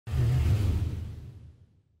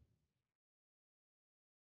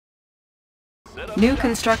New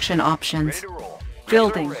construction options.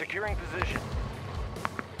 Building. Securing position.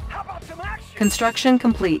 How about some action? Construction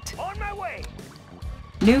complete. On my way.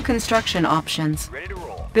 New construction options. Ready to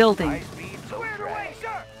roll. Building. High speed, low Squared drag. away,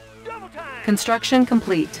 sir. Double time. Construction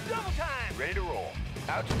complete. Double time. Ready to roll.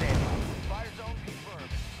 Outstanding. Fire zone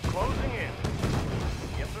confirmed. Closing in.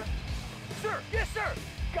 Yes, sir. Sir, yes, sir.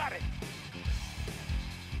 Got it.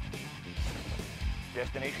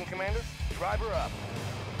 Destination, Commander. Driver up.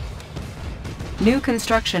 New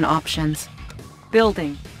construction options.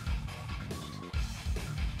 Building.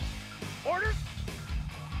 Orders.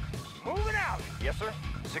 Moving out. Yes, sir.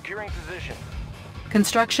 Securing position.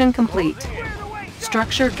 Construction complete. Closing in. Squared away, sir.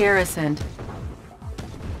 Structure garrisoned.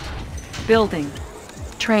 Building.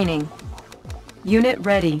 Training. Unit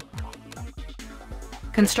ready.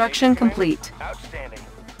 Construction complete. Outstanding.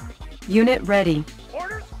 Unit ready.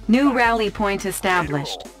 Orders. New rally point Ready to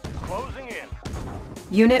established. roll. Closing in.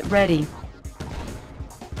 Unit ready.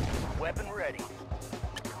 Weapon ready.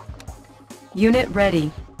 Unit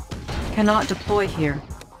ready. Cannot deploy here.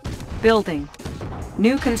 Building.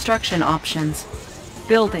 New construction options.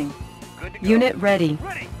 Building. Good to go. Unit ready.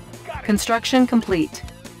 Ready. Got it. Construction complete.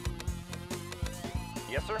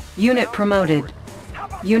 Yes, sir. Unit Bound promoted. forward. How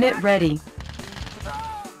about Unit some ready.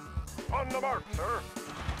 On the mark, sir.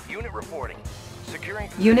 Unit reporting. Securing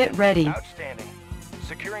position. Unit ready. Outstanding.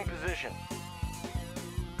 Securing position.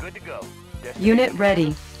 Good to go. Destination, Unit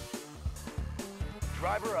ready.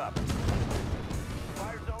 Driver up.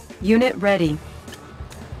 Fire zone. Unit ready.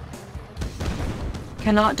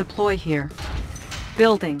 Cannot deploy here.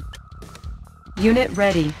 Building. Unit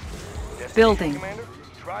ready. Destination, Building. Commander.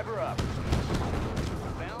 Driver up.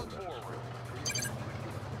 Bound forward.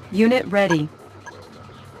 Unit ready.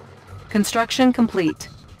 Construction complete.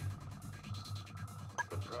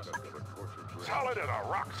 Solid as a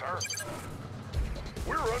rock, sir.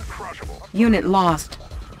 We're uncrushable. Unit lost.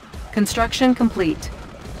 Construction complete.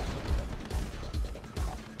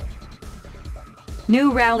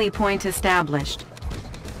 New rally point established.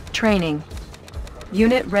 Training.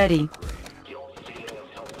 Unit ready.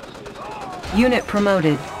 Unit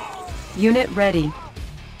promoted. Unit ready.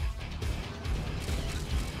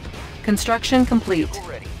 Construction complete. Vehicle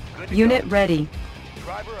ready. Good to Unit go. ready.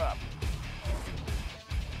 Driver up.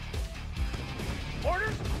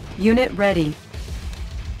 Orders. Unit ready.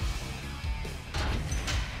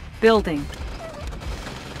 Building.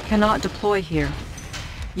 Cannot deploy here.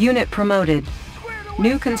 Unit promoted. Squared away.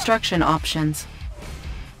 New construction options.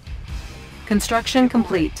 Construction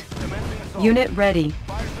complete. Commencing assault. Unit ready.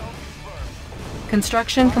 Fire zone confirmed.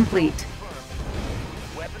 Construction complete.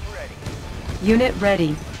 Confirmed. Weapon ready. Unit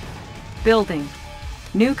ready. Building.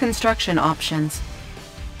 New construction options.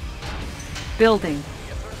 Building.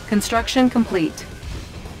 Construction complete.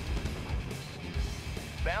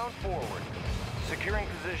 Bound forward. Securing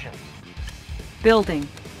position. Building.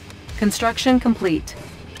 Construction complete.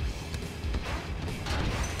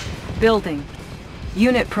 Building.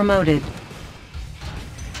 Unit promoted.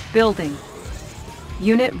 Building.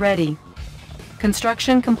 Unit ready.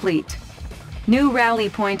 Construction complete. New rally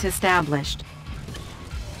point established.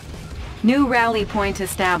 New rally point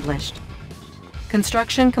established.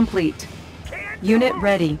 Construction complete. Can't Unit move.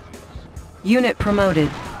 ready. Unit promoted.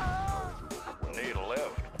 Need a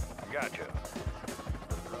lift. Gotcha.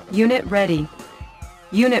 Unit ready.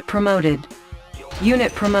 Unit promoted.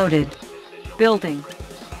 Unit promoted. Building.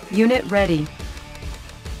 Unit ready.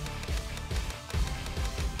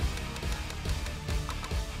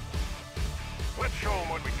 Let's show 'em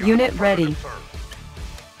what we got. Unit ready. Sir.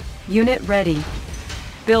 Unit ready.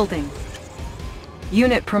 Building.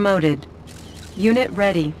 Unit promoted. Unit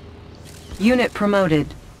ready. Unit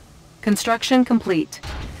promoted. Construction complete.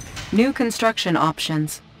 New construction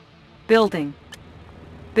options. Building.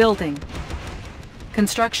 Building.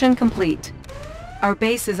 Construction complete. Our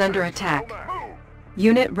base is under attack. Move.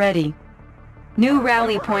 Unit ready. New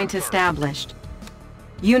rally point established.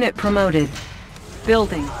 Unit promoted.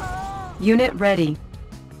 Building. Unit ready.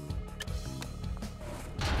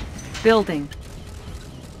 Building.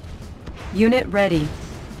 Unit ready.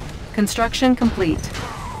 Construction complete.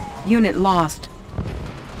 Unit lost.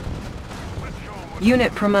 Let's show 'em what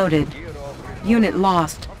Unit promoted. Unit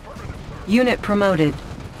lost. Unit promoted.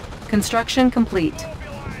 Construction complete.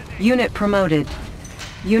 Unit promoted.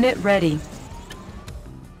 Unit ready.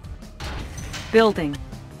 Building.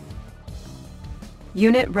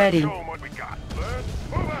 Unit ready. show 'em what we got. Let's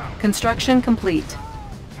move out. Construction complete.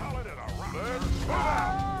 Solid as a rock. Let's move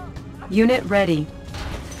out. Unit ready.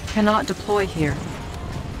 Cannot deploy here.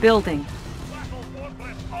 Building. Battle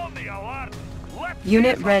forklift on the alert. Let's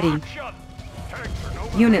Unit see some ready. action. Tanks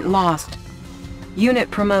are no Unit lost.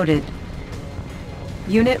 Unit promoted.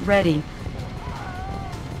 Unit ready.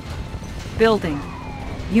 Building.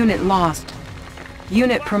 Unit lost.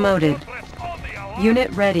 Unit promoted.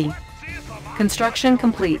 Unit ready. Construction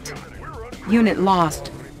complete. Unit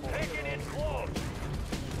lost.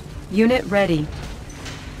 Unit ready.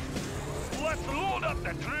 Let's load up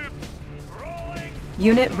the troops. Rolling.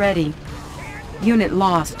 Unit ready. Unit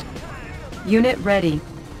lost. Unit ready.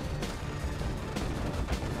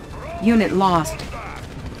 Unit lost.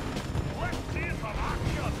 Let's see some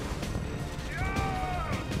action.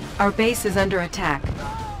 Our base is under attack.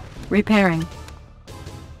 Repairing.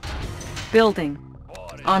 Building.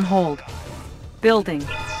 On hold. Building.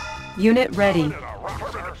 Unit ready.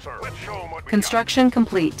 Affirmative, sir. Let's show 'em what we Construction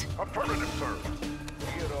complete. got. Affirmative, sir.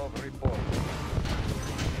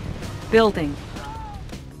 Building.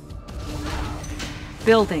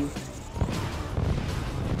 Building.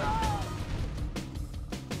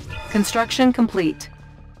 Construction complete.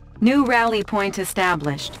 New rally point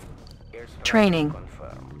established. Training.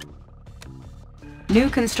 New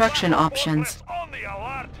construction options. On the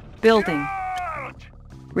alert. Building. Charge!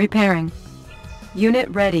 Repairing. Unit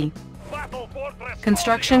ready. Battle fortress.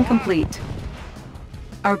 Construction complete.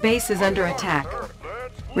 Our base is under attack.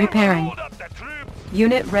 Let's Repairing. load up the troops.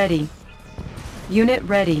 Unit ready. Unit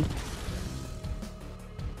ready.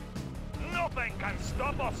 Nothing can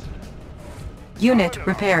stop us. Unit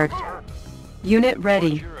repaired. Unit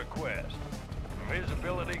ready. Your request.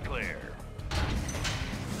 Visibility clear.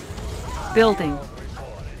 Building.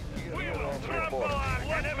 We will trample our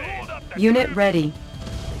enemy. Unit ready.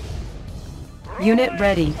 Unit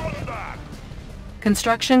ready. Thunder.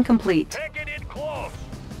 Construction complete. Taking it close.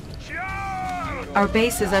 Charge! Our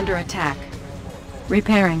base is under attack.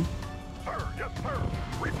 Repairing. Sir, yes, sir.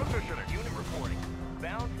 Repositioning. Unit reporting.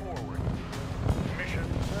 Bound forward. Mission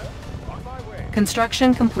on my way.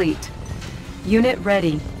 Construction complete. Unit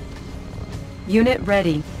ready. Unit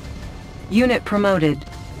ready. Unit promoted.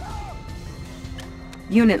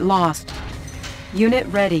 Unit lost. Unit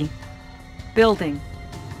ready. Building.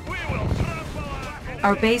 We will trample our enemy.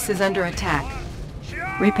 Our base is under attack.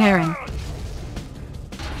 Charge! Repairing.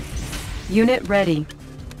 Unit ready.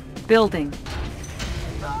 Building.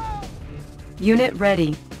 Unit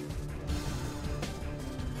ready.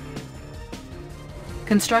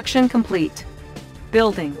 Construction complete.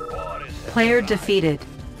 Building. Player defeated.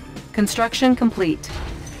 Construction complete.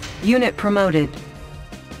 Unit promoted.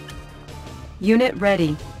 Unit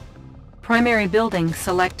ready. Primary building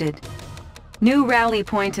selected. New rally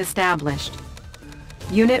point established.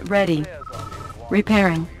 Unit ready.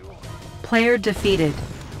 Repairing. Player defeated.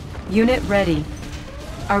 Unit ready.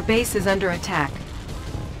 Our base is under attack.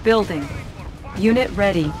 Building. Unit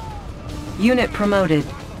ready. Unit promoted.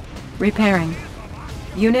 Repairing.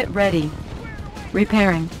 Unit ready.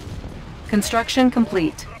 Repairing. Construction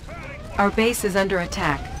complete. Our base is under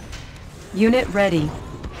attack. Unit ready.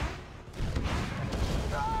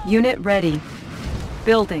 Unit ready.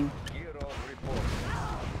 Building.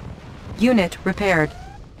 Unit repaired.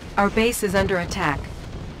 Our base is under attack.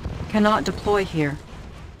 Cannot deploy here.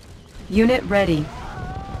 Unit ready.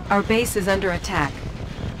 Our base is under attack.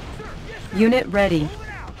 Unit ready.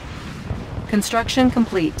 Construction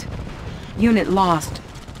complete. Unit lost.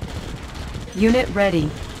 Unit ready.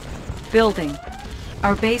 Building.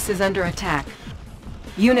 Our base is under attack.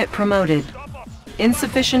 Unit promoted.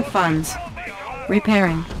 Insufficient funds.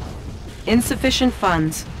 Repairing. Insufficient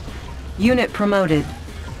funds. Unit promoted.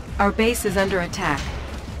 Our base is under attack.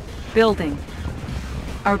 Building.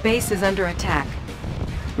 Our base is under attack.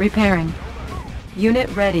 Repairing. Unit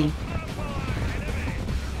ready.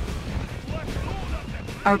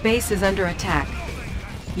 Our base is under attack.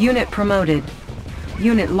 Unit promoted.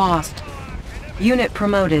 Unit lost. Unit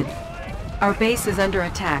promoted. Our base is under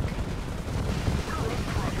attack.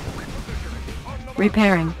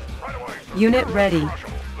 Repairing. Unit ready.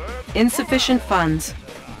 Insufficient funds.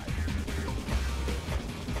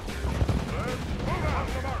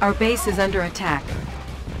 Our base is under attack.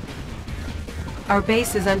 Our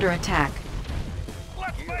base is under attack.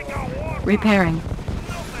 Repairing.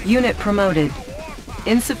 Unit promoted.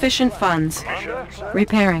 Insufficient funds.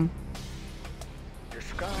 Repairing.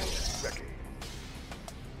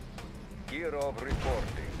 Gear of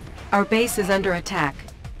reporting. Our base is under attack.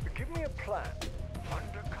 Give me a plan.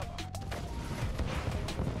 Undercover.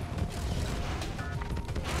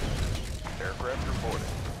 Aircraft reporting.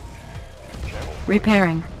 Channel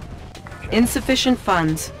Repairing. Insufficient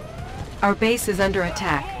funds. Our base is under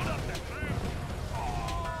attack.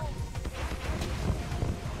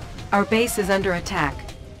 Our base is under attack.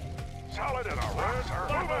 solid and alert, sir.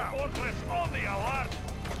 Move out. Fortress on the alert.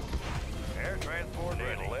 Air transport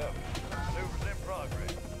ready. Left. Maneuvers in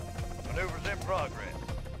progress. Maneuvers in progress.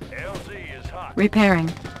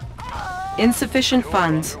 Repairing. Insufficient Tour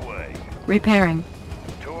funds. underway. Repairing.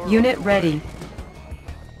 Tour Unit underway. ready.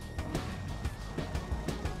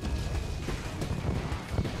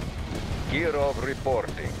 Gear of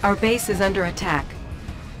reporting. Our base is under attack.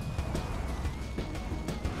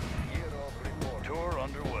 Gear of reporting. Tour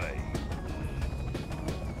underway.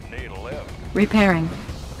 Need a lift. Repairing.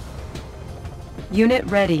 Unit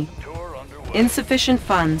ready. Tour underway. Insufficient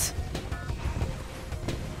funds.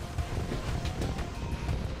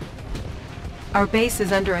 Our base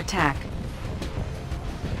is under attack.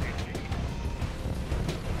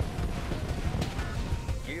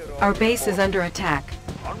 Gear of Our base is reporting. under attack.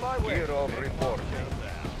 On my way. Gear of reporting.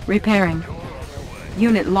 Repairing. Tour underway.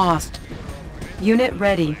 Unit lost. Unit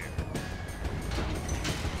ready.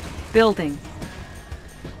 Building.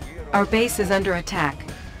 Gear of Our base is under attack.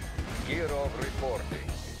 Gear of reporting.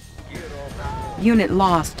 Gear of reporting. Unit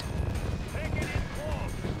lost.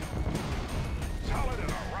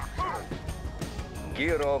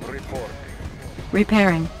 Gear of reporting.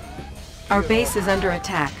 Repairing. Our base is under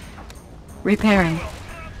attack. Repairing.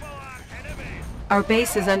 Our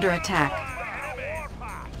base is under attack.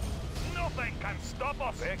 Nothing can stop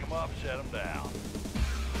us. Pick 'em up, set 'em down.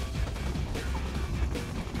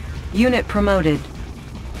 Unit promoted.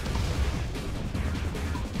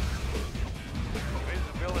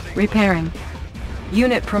 Visibility. Repairing.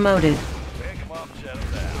 Unit promoted. Pick 'em up, set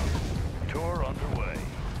 'em down. Tour underway.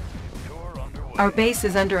 Tour underway. Our base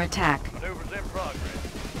is under attack. Maneuvers in progress.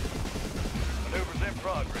 Maneuvers in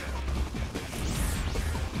progress.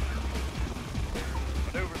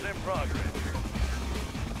 Maneuvers in progress.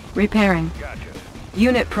 Repairing. Gotcha.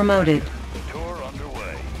 Unit promoted. Tour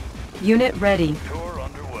underway. Unit ready. Tour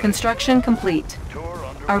underway. Construction complete. Tour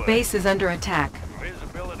underway. Our base is under attack.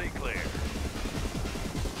 Visibility clear.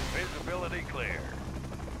 Visibility clear.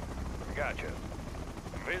 Gotcha.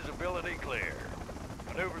 Visibility clear.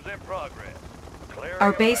 Maneuvers in progress. Clear.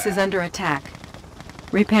 Our base is under attack.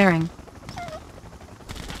 Repairing.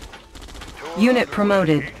 Unit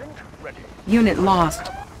promoted. Ready. Unit lost.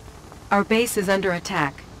 Our base is under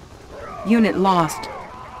attack. Unit lost.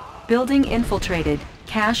 Building infiltrated.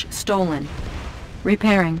 Cash stolen.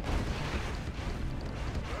 Repairing.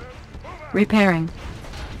 Repairing.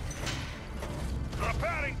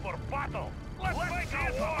 Preparing for battle. Let's make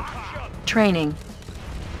it action. Training.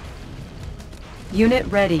 Unit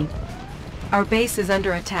ready. Our base is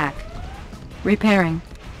under attack. Repairing.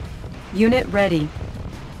 Unit ready.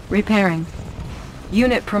 Repairing.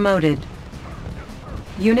 Unit promoted.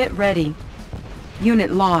 Unit ready.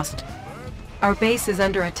 Unit lost. Our base is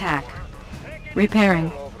under attack.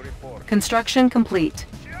 Repairing. Of report. Construction complete.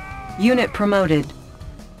 Unit promoted.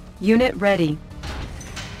 Unit ready.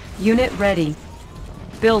 Unit ready.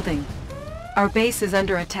 Building. Our base is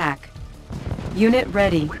under attack. Unit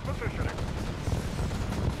ready.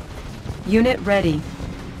 Unit ready.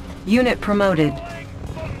 Unit promoted.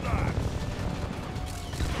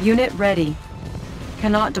 Unit ready.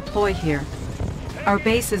 Cannot deploy here. Our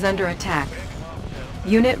base is under attack.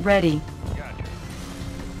 Unit ready.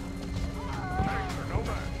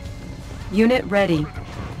 Unit ready.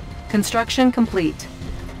 Construction complete.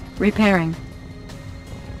 Repairing.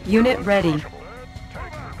 Unit ready.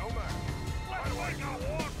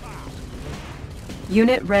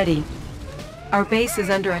 Unit ready. Our base is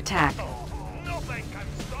under attack. Nothing can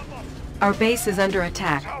stop us. Our base is under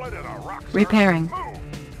attack. Solid as a rock, sir. Repairing. Move.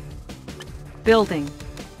 Building.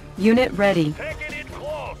 Unit ready. Taking it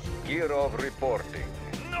close. Gear of reporting.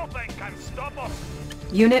 Nothing can stop us.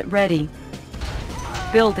 Unit ready.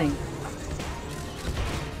 Building.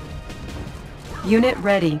 Unit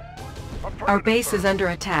ready. Our base is under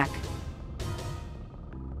attack.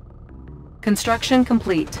 Construction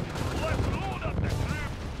complete. Let's load up the trap.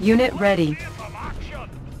 Unit ready. See some action.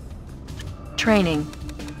 Training.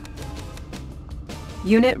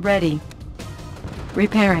 Unit ready.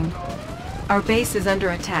 Repairing. Our base is under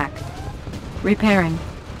attack. Repairing.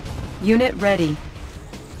 Unit ready.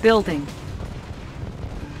 Building.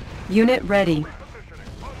 Unit ready.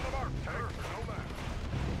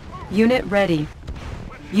 Unit ready.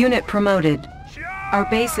 Unit promoted. Our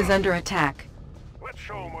base is under attack. Let's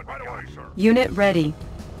show 'em what we got, sir. Unit ready.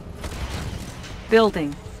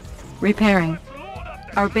 Building. Repairing. Load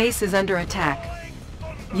up the Our base is under attack.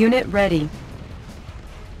 Unit ready.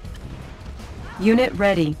 Unit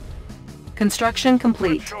ready. Construction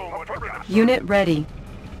complete. show 'em what we got. Unit ready.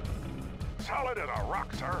 Solid as a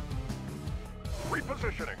rock, sir.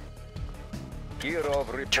 Repositioning. Gear of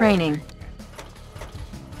reporting. Training.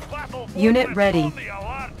 Battle Unit forces ready. on the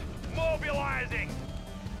alert. Mobilizing.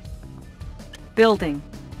 Building.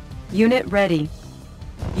 Unit ready.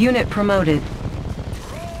 Unit promoted.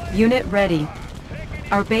 Unit ready.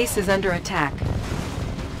 Our base is under attack.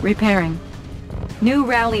 Repairing. New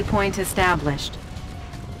rally point established.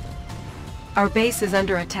 Our base is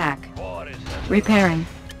under attack. What is that? Repairing.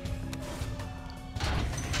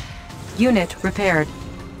 Unit repaired.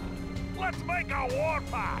 Let's make a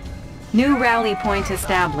warpath. New rally point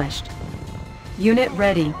established. Unit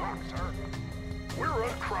ready. Rock, sir. We're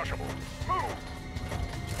uncrushable. Move.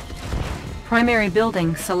 Primary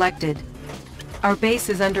building selected. Our base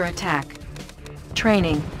is under attack.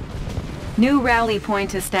 Training. New rally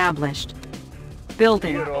point established.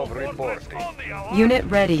 Building. Reporting. On the alarm. Unit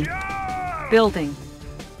ready. Yeah! Building.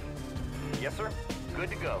 Yes, sir. Good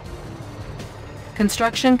to go.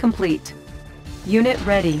 Construction complete. Unit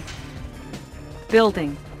ready.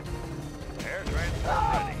 Building. Air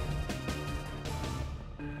transport ready.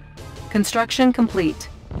 Construction complete.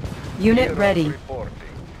 Unit ready. Reporting.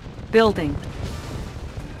 Building.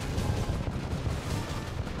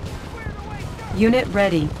 Unit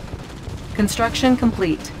ready. Construction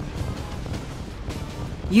complete.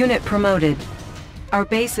 Unit promoted. Our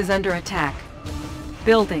base is under attack.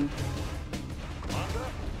 Building.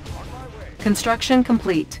 Construction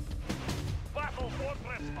complete. Battle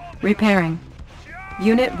fortress on the Repairing. Yeah!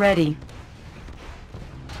 Unit ready.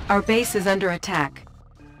 Our base is under attack.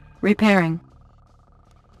 Repairing.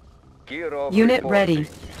 Unit ready.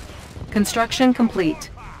 Construction complete.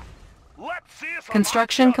 Let's see some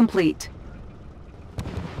Construction complete.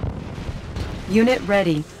 Unit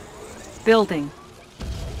ready. Building.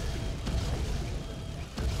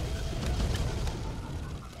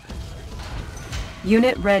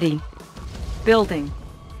 Unit ready. Building.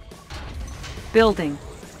 Building.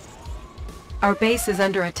 Our base is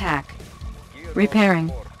under attack.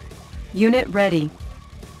 Repairing. Unit ready.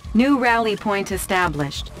 New rally point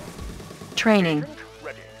established. Training.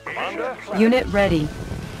 ready. Commander, Unit ready.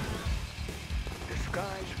 disguise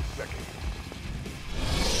ready.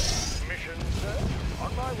 Mission set.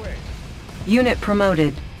 On my way. Unit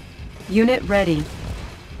promoted. Unit ready.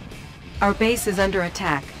 Our base is under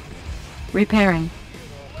attack. Repairing.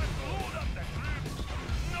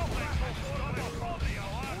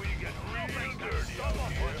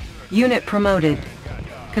 Unit promoted.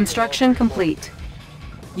 Construction complete.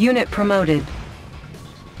 Unit promoted.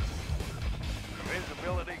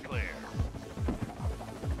 Visibility clear.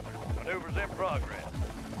 Maneuvers in progress.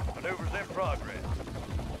 Maneuvers in progress.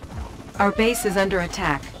 Our base is under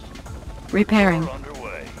attack. Repairing. Tour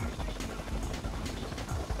underway.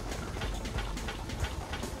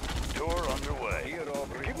 Tour underway.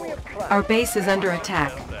 Give me a plan. Our base is under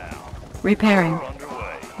attack. Down. Repairing. Tour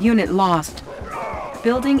underway. Unit lost.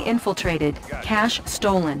 Building infiltrated. Cash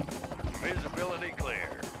stolen. Visibility clear.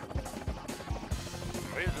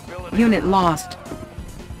 Visibility Unit lost.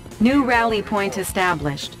 New rally point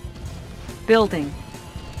established. Building.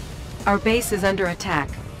 Our base is under attack.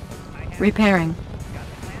 Repairing.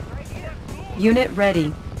 Unit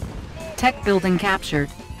ready. Tech building captured.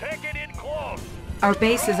 Take it in close. Our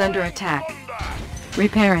base is under attack.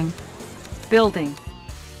 Repairing. Building.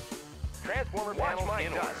 Transformer panels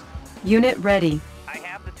in order. Unit ready. I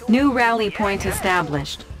have the tool. New rally point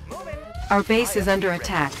established. Our base is under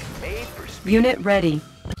attack. Made for speed. Unit ready.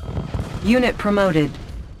 Unit promoted.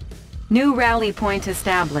 New rally point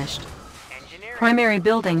established. Engineering. Primary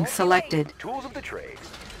building selected. Tools of the trade.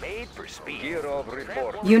 Made for speed. Gear of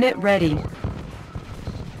report. Unit ready.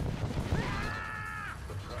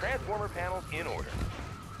 Transformer panels in order.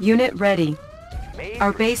 Unit ready. Made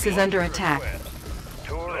Our for base is speed. under attack.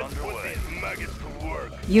 Tour underway. Maggots to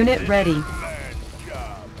work. Unit ready. Man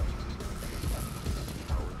job.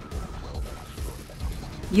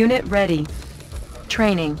 Unit ready.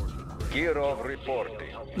 Training. Gear of reporting.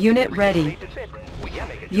 Unit ready. We can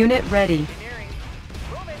make it. Unit ready. Engineering.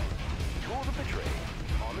 Moving. Tools of the trade.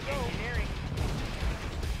 On the go. Engineering.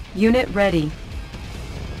 Unit ready.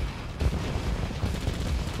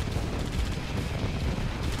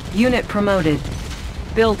 Unit promoted.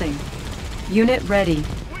 Building. Unit ready. We will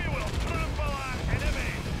trample our enemy.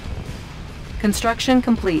 Construction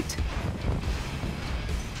complete.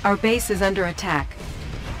 Our base is under attack.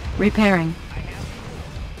 Repairing.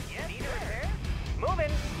 Need a repair?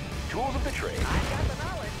 Moving. Tools of the trade. I got the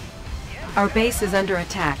knowledge. Our base is under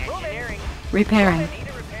attack. Engineering. Repairing. Need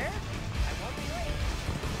a repair? I won't be late.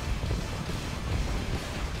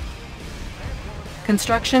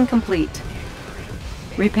 Construction complete.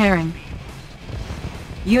 Repairing.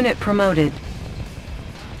 Unit promoted.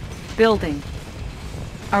 Building.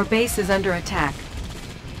 Our base is under attack.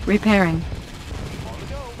 Repairing.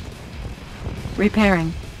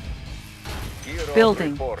 Repairing.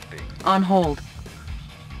 Building. On hold.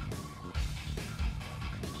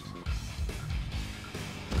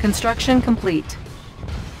 Construction complete.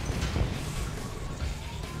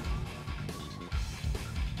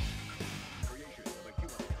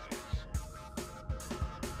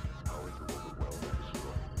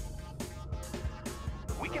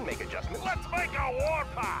 make adjustments. Let's make a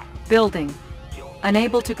warpath! Building.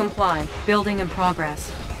 Unable to comply. Building in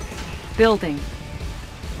progress. Building.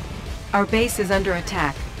 Our base is under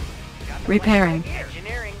attack. Repairing.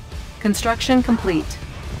 Engineering. Construction complete.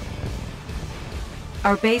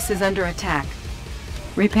 Our base is under attack.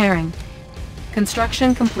 Repairing.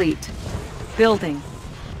 Construction complete. Building.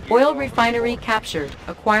 Oil refinery captured.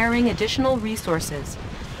 Acquiring additional resources.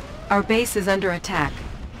 Our base is under attack.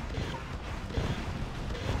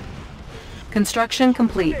 Construction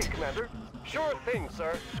complete. Hey, Commander. Sure thing,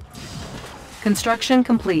 sir. Construction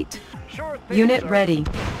complete. Sure thing, Unit sir. ready.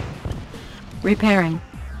 Repairing.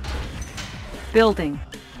 Building.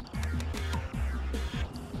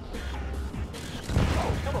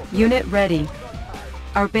 Unit ready.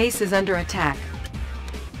 Our base is under attack.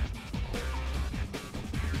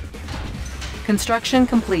 Construction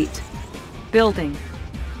complete. Building.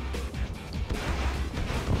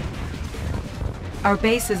 Our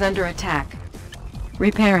base is under attack.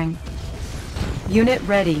 Repairing. Unit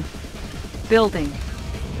ready. Building.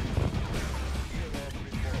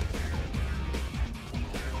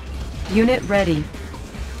 Unit ready.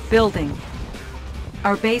 Building.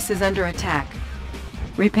 Our base is under attack.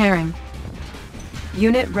 Repairing.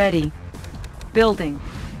 Unit ready. Building.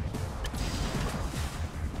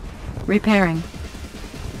 Repairing.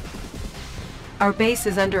 Our base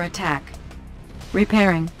is under attack.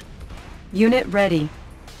 Repairing. Unit ready.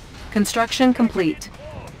 Construction complete.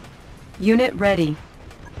 Unit ready.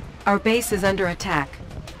 Our base is under attack.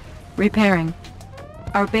 Repairing.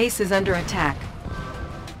 Our base is under attack.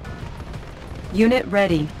 Unit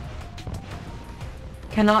ready.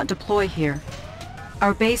 Cannot deploy here.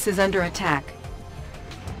 Our base is under attack.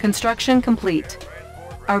 Construction complete.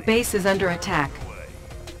 Our base is under attack.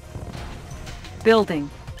 Building.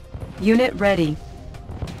 Unit ready.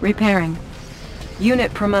 Repairing.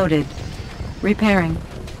 Unit promoted. Repairing.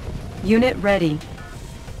 Unit ready.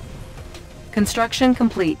 Construction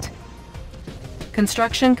complete.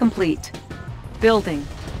 Construction complete. Building.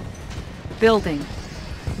 Building.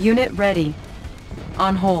 Unit ready.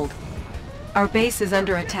 On hold. Our base is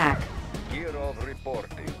under attack. Gear of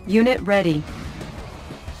reporting. Unit ready.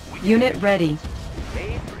 Unit ready.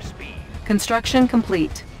 Made for speed. Construction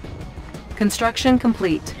complete. Construction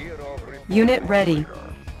complete. Gear of reporting. Unit ready. We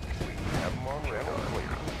have them on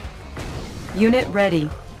radar. Unit ready.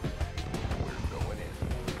 We're going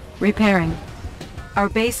in. Repairing. Our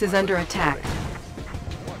base is under attack.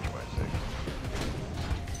 Watch my six.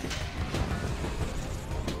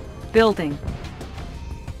 Building.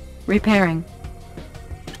 Repairing.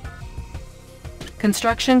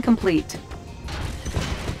 Construction complete.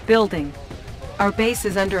 Building. Our base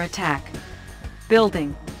is under attack.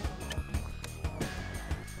 Building.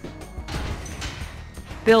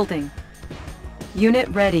 Building. Unit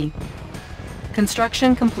ready.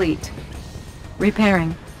 Construction complete.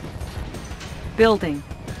 Repairing. Building.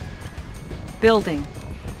 Building.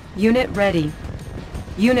 Unit ready.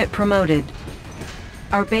 Unit promoted.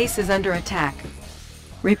 Our base is under attack.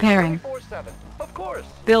 Repairing. 24/7. Of course.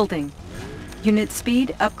 Building. Unit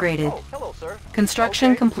speed upgraded. Oh, hello, sir.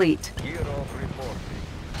 Construction Okay. complete. Gear of reporting.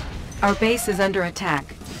 Our base is under attack.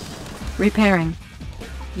 Repairing.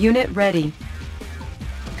 Unit ready.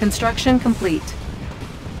 Construction complete.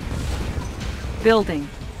 Building.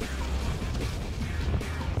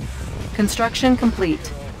 Construction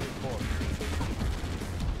complete.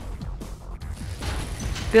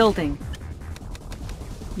 Building.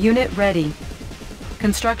 Unit ready.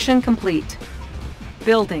 Construction complete.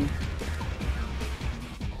 Building.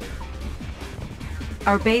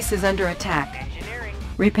 Our base is under attack. Engineering.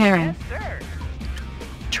 Repairing. Yes, sir.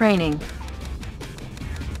 Training.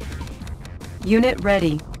 Unit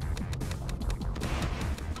ready.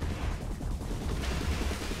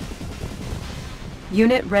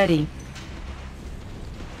 Unit ready.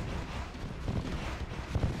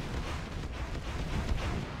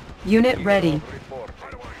 Unit ready. Reporting.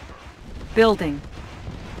 Building.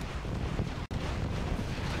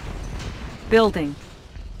 Building.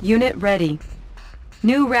 Unit ready.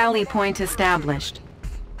 New rally point established.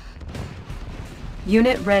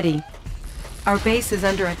 Unit ready. Our base is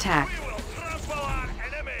under attack. We will trample our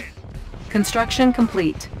enemies! Construction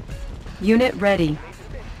complete. Unit ready.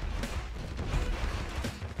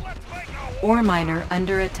 Let's make a Ore miner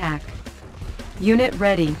under attack. Unit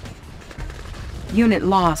ready. Unit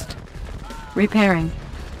lost. Repairing.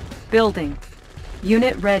 Building.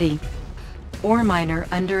 Unit ready. Ore miner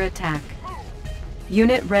under attack.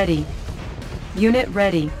 Unit ready. Unit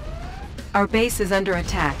ready. Our base is under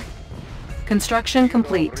attack. Construction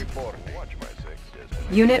complete. Reporting. Watch my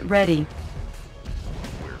six. Unit ready.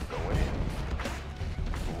 We're going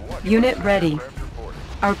in. Watch Unit my ready. aircraft reporting.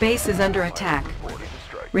 Our base is under attack. Ready to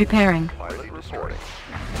strike. Repairing. Pilot reporting.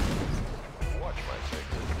 Watch my six.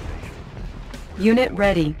 Destination. Unit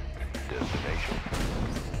ready. Destination.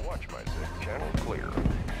 Watch my six. Channel clear.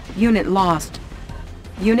 Unit lost.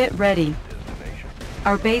 Unit ready. Destination.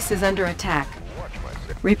 Our base is under attack. Watch my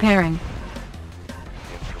six. Repairing.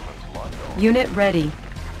 Instruments locked on. Unit ready.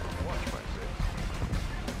 Watch my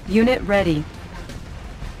six. Unit ready.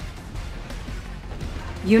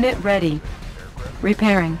 Unit ready.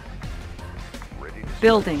 Repairing. Ready to strike.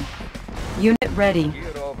 Building. Unit ready. Gear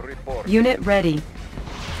of report. Unit ready.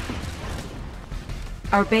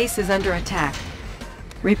 Our base is under attack.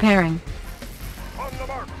 Repairing. On the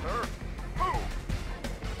mark, sir. Move.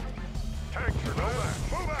 Tanks are no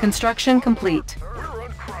match. Move out. Construction complete. We're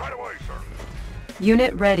uncrossed. Right away, sir.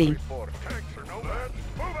 Unit ready. Report. Tanks are no match.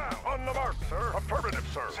 Move out. On the mark, sir. Affirmative,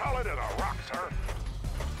 sir. Solid as a rock, sir.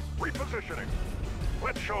 Repositioning.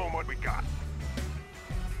 Let's show them what we got.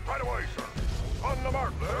 Right away, sir. On the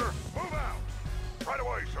mark, sir. Move out. Right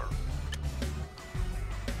away, sir.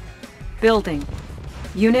 Building.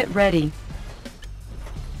 Unit ready.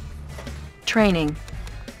 Training.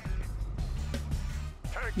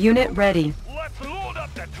 Tanks Unit ready. Let's load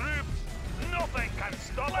up the troops. Nothing can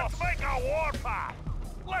stop us. Let's make a warpath.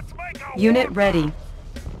 Let's make a Unit warpath. ready.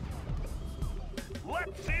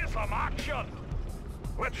 Let's see some action.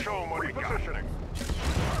 Let's show them what we got. Repositioning.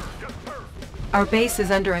 Yes, sir. Our base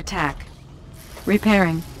is under attack.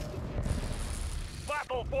 Repairing.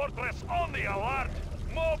 Battle fortress on the alert.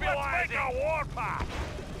 Mobilizing. Let's make a warpath.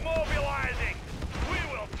 Mobilizing. We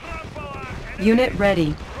will trample our enemies. Unit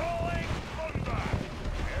ready. Rolling thunder.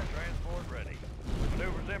 Air transport ready.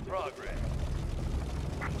 Maneuvers in progress.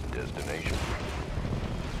 Destination.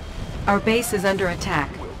 Our base is under attack.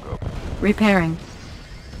 Will go. Repairing.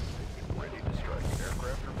 Ready to strike.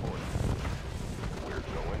 Aircraft reporting. We're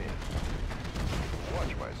going in.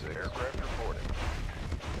 Watch my six. Aircraft reporting.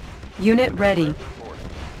 Unit ready. Aircraft reporting.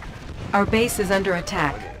 Our base is under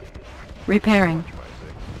attack. Going in. Repairing. Watch my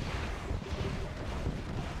six.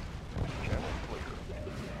 Channel clear.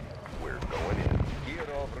 We're going in. Gear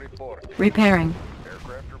of report. Repairing.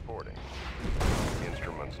 Aircraft reporting.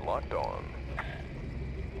 Instruments locked on.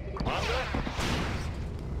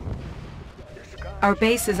 Our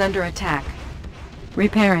base is under attack.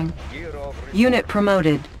 Repairing. Gear of report. Unit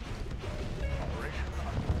promoted.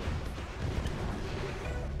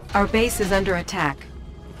 Our base is under attack.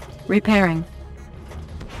 Repairing.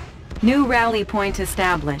 New rally point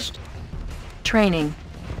established. Training.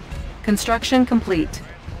 Construction complete.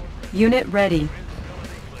 Unit ready.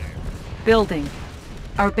 Building.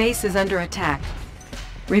 Our base is under attack.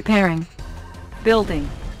 Repairing. Building.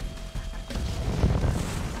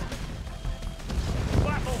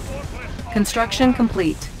 Battle fortress on Construction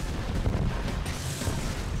complete.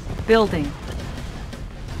 Building.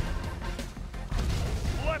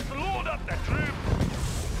 Let's load up the troops.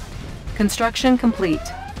 Construction complete.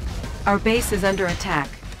 Our base is under attack.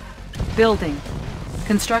 Building.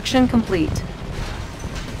 Construction complete.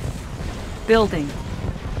 Building.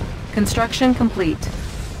 Construction complete.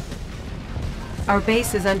 Our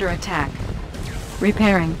base is under attack.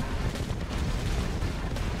 Repairing.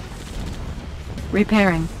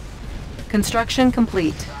 Repairing. Construction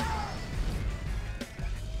complete.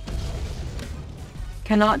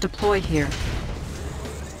 Cannot deploy here.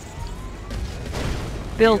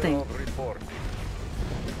 Building. Gear of report.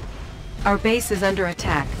 Our base is under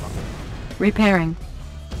attack. Repairing.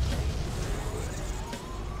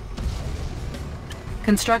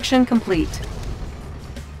 Construction complete.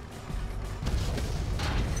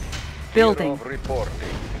 Building. Gear of reporting.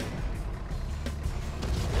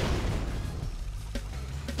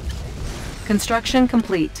 Construction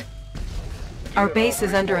complete. Our base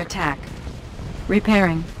is under attack.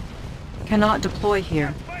 Repairing. Cannot deploy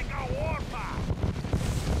here. Make a warpath.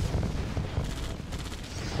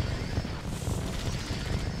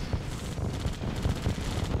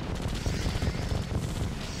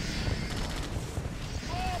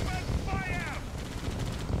 Open fire.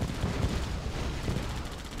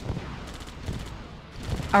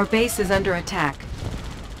 Our base is under attack.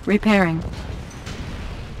 Repairing.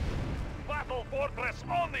 Battle fortress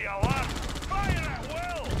on the alert. Fire at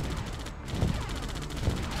will.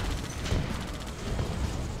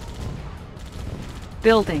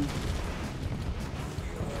 Building.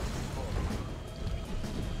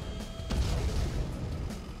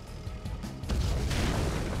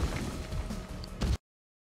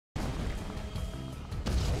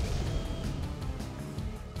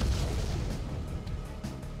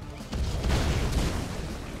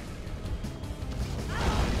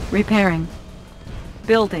 Repairing.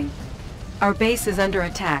 Building. Our base is under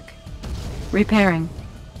attack. Repairing.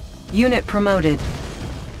 Unit promoted.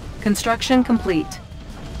 Construction complete.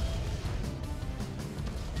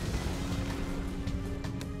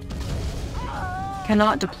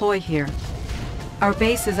 Cannot deploy here. Our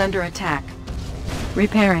base is under attack.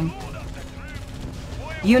 Repairing.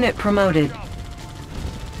 Unit promoted.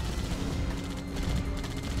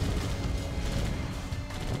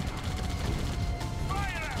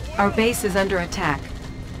 Our base is under attack.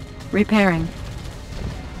 Repairing.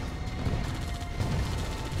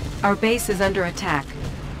 Our base is under attack.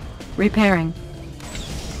 Repairing.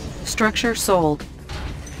 Structure sold.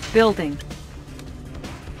 Building.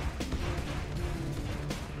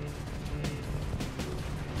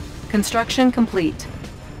 Construction complete.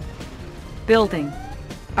 Building.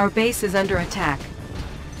 Our base is under attack.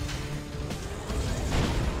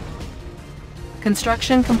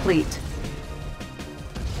 Construction complete.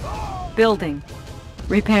 Building.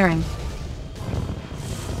 Repairing.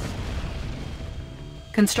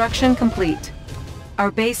 Construction complete.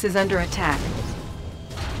 Our base is under attack.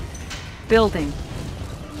 Building.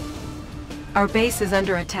 Our base is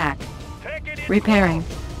under attack. Repairing.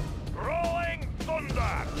 Rolling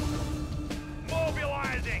thunder.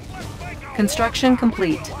 Mobilizing. Construction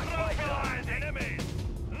complete. Mobilize enemies.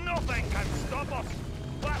 Nothing can stop us.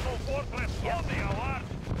 Battle fortress on the alert.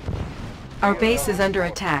 Our base is under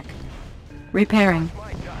attack. Repairing.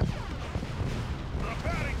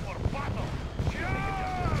 Preparing for battle.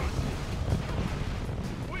 Charge!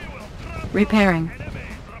 We will trample Repairing. enemies.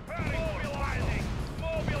 Preparing. Mobilizing.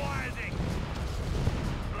 Mobilizing.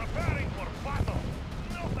 Preparing for battle.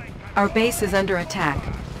 Nothing can Our base is under attack.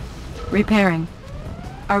 Repairing.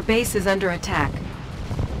 Our base is under attack.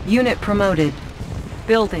 Unit promoted.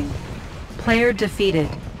 Building. Player defeated.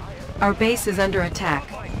 Our base is under attack.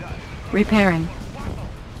 Repairing.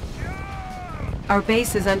 Our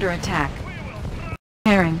base is under attack.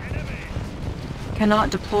 Repairing. Cannot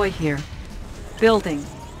deploy here. Building.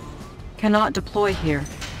 Cannot deploy here.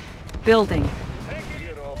 Building.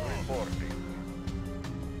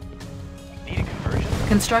 Need a conversion?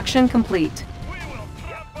 Construction complete. We will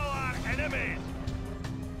trample our enemies.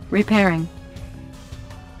 Repairing.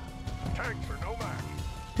 Tanks are no match.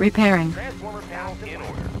 Repairing. Transformer panel in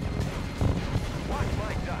order. Watch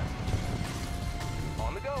my dust.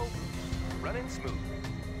 On the go. Running smooth.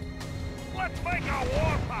 Let's make a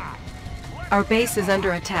warpath. Our base is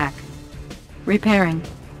under attack. Repairing.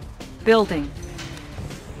 Building.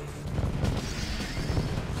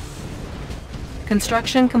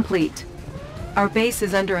 Construction complete. Our base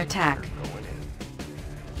is under attack.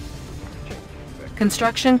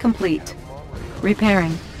 Construction complete.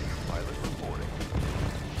 Repairing. Pilot reporting.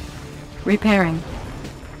 Repairing.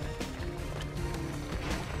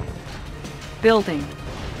 Building.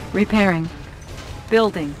 Repairing.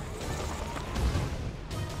 Building.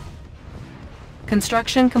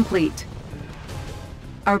 Construction complete.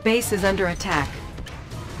 Our base is under attack.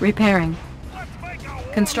 Repairing.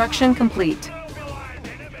 Construction complete.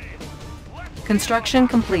 Construction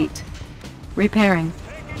complete. Repairing.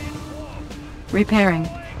 Repairing.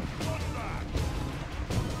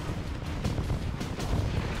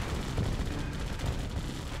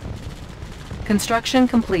 Construction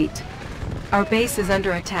complete. Our base is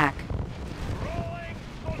under attack.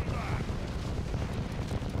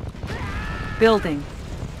 Building.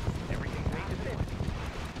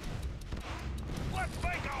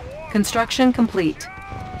 Construction complete.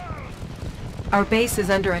 Our base is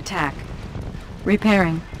under attack.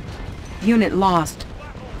 Repairing. Unit lost.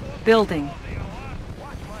 Building.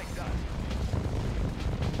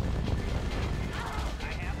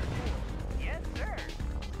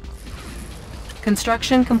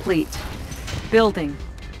 Construction complete. Building.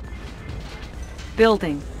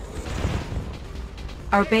 Building.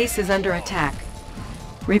 Our base is under attack.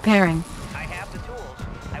 Repairing. I have the tools.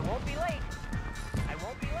 I won't be late. I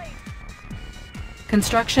won't be late.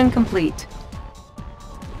 Construction complete.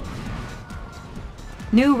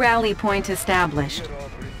 New rally point established.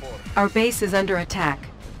 Our base is under attack.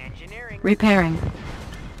 Engineering. Repairing.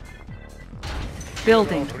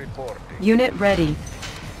 Building. Unit ready.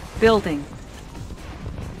 Building.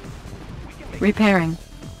 Repairing.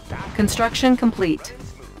 Construction complete.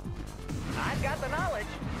 I've got the knowledge.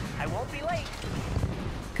 I won't be late.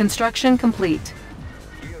 Construction complete.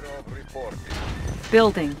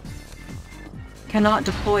 Building. Cannot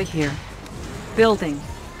deploy here. Building.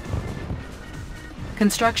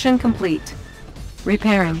 Construction complete.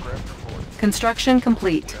 Repairing. Construction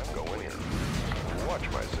complete. Going in.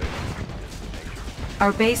 Watch my six.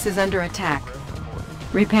 Our base is under attack.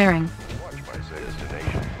 Repairing. Watch my six.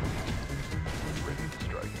 Destination. Ready to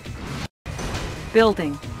strike.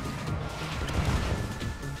 Building.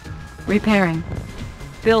 Repairing.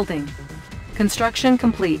 Building. Construction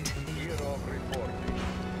complete.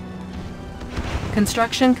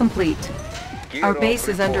 Construction complete. Our base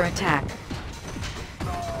is under attack.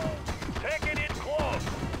 Taking it close.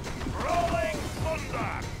 Rolling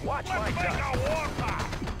thunder. Watch Let's my make gun. a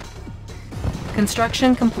warpath.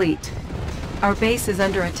 Construction complete. Our base is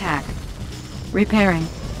under attack. Repairing.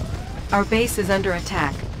 Our base is under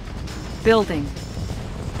attack. Building.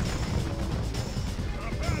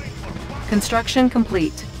 Construction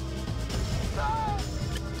complete.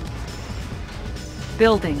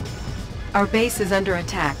 Building. Our base is under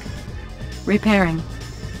attack. Repairing.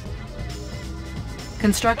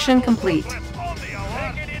 Construction complete. On the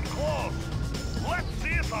alert. Taking it close. Let's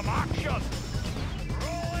see some action.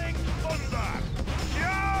 Rolling thunder.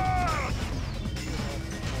 Charge!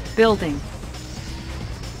 Building.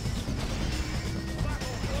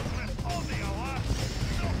 On the alert.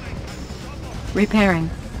 Repairing.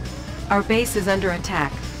 Our base is under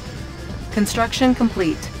attack. Construction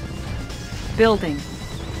complete. Building.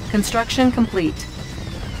 Construction complete.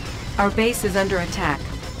 Our base is under attack.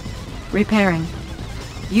 Repairing.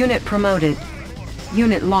 Unit promoted.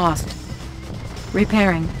 Unit lost.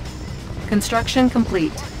 Repairing. Construction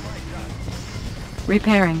complete.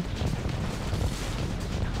 Repairing.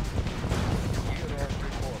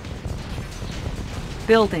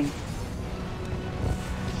 Building.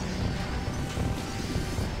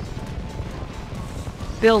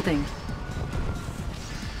 Building.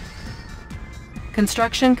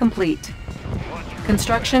 Construction complete.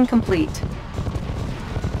 Construction complete.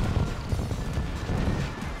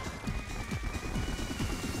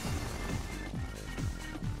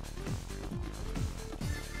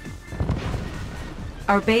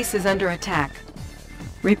 Our base is under attack.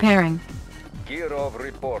 Repairing. Gear of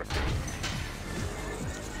reporting.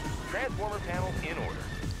 Transformer panels in order.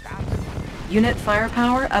 Unit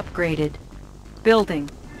firepower upgraded. Building.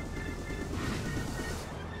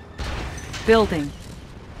 Building.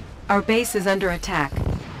 Our base is under attack.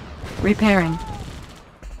 Repairing.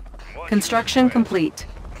 Construction complete.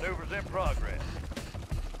 Maneuvers in progress.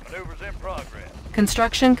 Maneuvers in progress.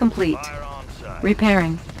 Construction complete. Fire on sight.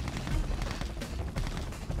 Repairing.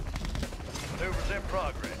 Maneuvers in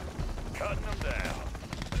progress. Cutting them down.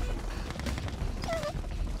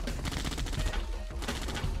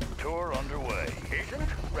 Tour underway. Agent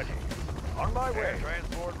ready. On my way.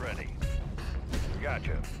 Transport ready.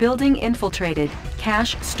 Gotcha. Building infiltrated.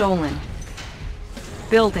 Cash stolen.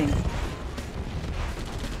 Building.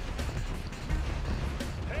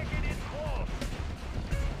 Taking it close.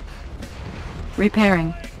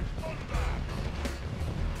 Repairing.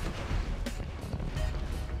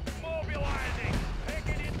 Mobilizing.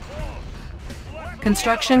 Taking it close. Let's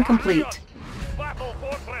Construction complete. Battle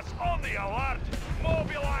fortress on the alert.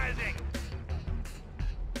 Mobilizing.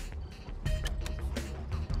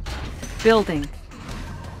 Building.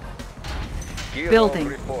 Gear Building.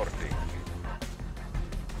 of reporting.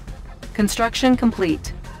 Construction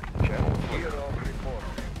complete. Channel gear of reporting.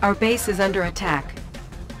 Our base is under attack.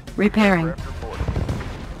 Repairing. Aircraft reporting.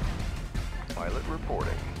 Pilot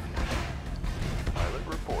reporting. Pilot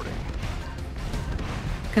reporting.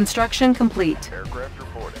 Construction complete. Aircraft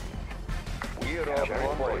reporting. Gear of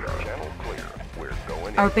reporting. Channel clear. We're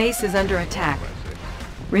going Our in. base is under attack.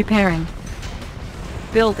 Repairing.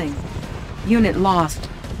 Building. Unit lost.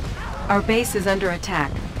 Our base is under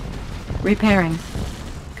attack. Repairing.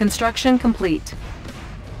 Construction complete.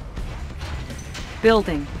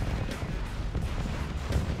 Building.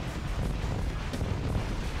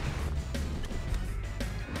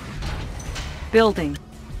 Building.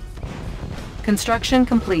 Construction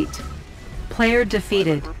complete. Player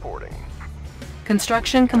defeated. Reporting.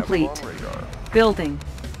 Construction complete. On radar. Building.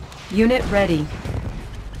 Unit ready.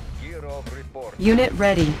 Gear of reporting. Unit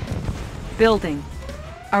ready. Building.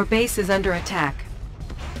 Our base is under attack.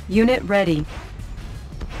 Unit ready.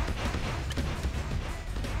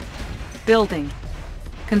 Building.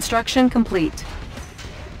 Construction complete.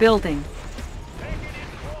 Building.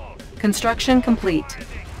 Construction complete.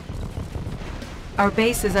 Our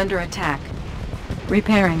base is under attack.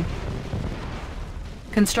 Repairing.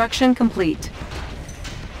 Construction complete.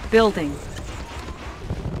 Building.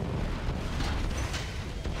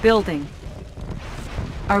 Building.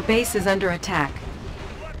 Our base is under attack.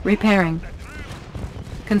 Repairing.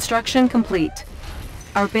 Construction complete.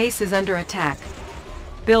 Our base is under attack.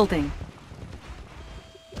 Building.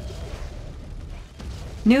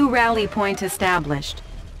 New rally point established.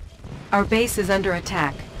 Our base is under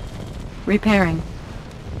attack. Repairing.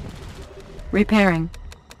 Repairing.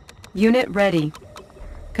 Unit ready.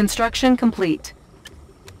 Construction complete.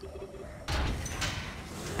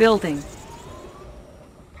 Building.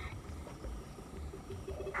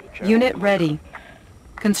 Unit ready.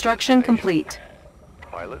 Construction complete.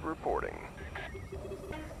 Pilot reporting.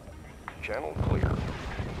 Channel clear.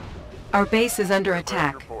 Our base is under Aircraft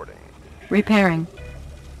attack. reporting. Repairing.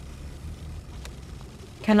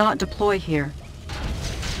 Cannot deploy here.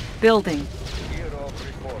 Building.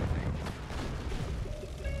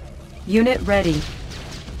 Unit ready.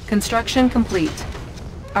 Construction complete.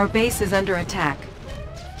 Our base is under attack.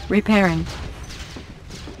 Repairing.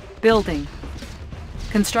 Building.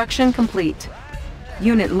 Construction complete.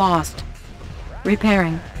 Unit lost.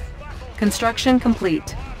 Repairing. Construction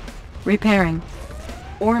complete. Repairing.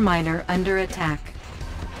 Ore miner under attack.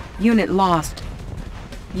 Unit lost.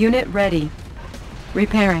 Unit ready.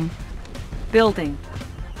 Repairing. Building.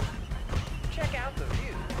 Check out the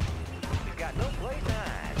view. You've got no place to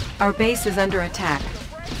hide. Our base is under attack.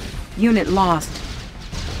 Unit lost.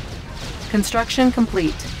 Construction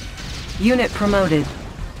complete. Unit promoted.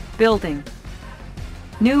 Building.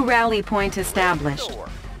 New rally point established.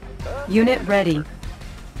 Unit ready.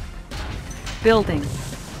 Building.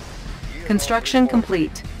 Construction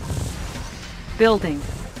complete. Building.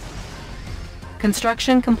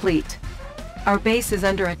 Construction complete. Our base is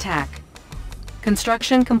under attack.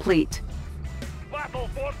 Construction complete. Battle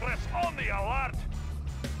Fortress on the alert!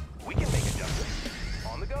 We can make adjustments.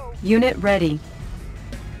 On the go. Unit ready.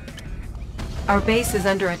 Our base is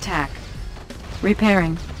under attack.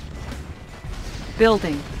 Repairing.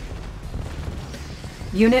 Building.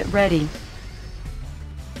 Unit ready.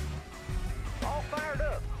 All fired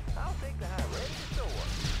up. I'll take the high ready to soar.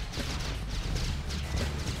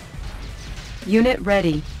 Unit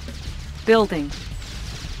ready. Building.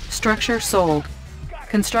 Structure sold.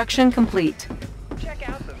 Construction complete. Check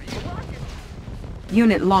out the view.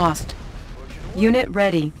 Unit lost. Unit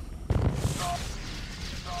ready.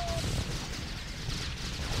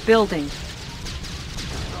 Building.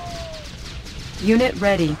 Unit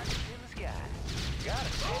ready. In the sky. Got a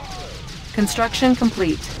steady flow. Construction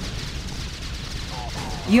complete.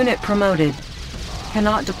 Unit promoted.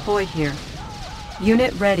 Cannot deploy here.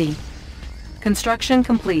 Unit ready. Construction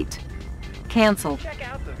complete. Cancel. Check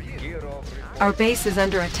out the view. Our base is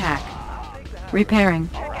under attack. I'll take the high Repairing.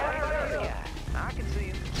 Check out the sky. I can see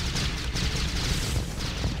it.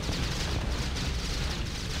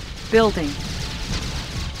 Building.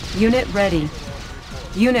 Unit ready.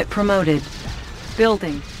 Unit promoted.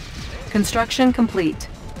 Building. Construction complete.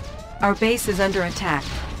 Our base is under attack.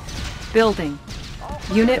 Building.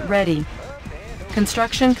 Unit ready.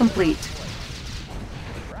 Construction complete.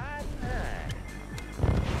 Riding high.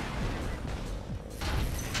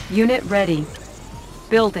 Unit ready.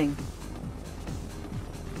 Building.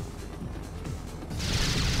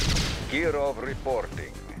 Kirov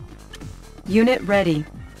reporting. Unit ready.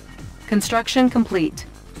 Construction complete.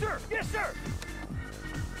 Sir! Yes, sir!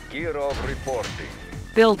 Kirov reporting.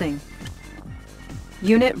 Building.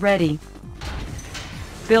 Unit ready.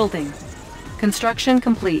 Building. Construction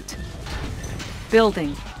complete.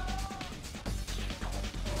 Building.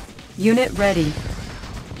 Unit ready.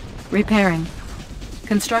 Repairing.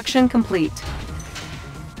 Construction complete.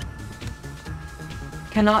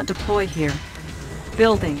 Cannot deploy here.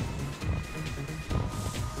 Building.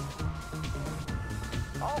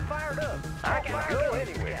 All fired up. I can go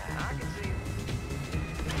anywhere. I can see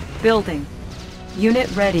it. Building.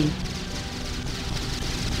 Unit ready.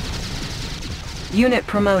 Unit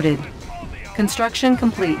promoted. Construction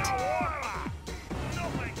complete.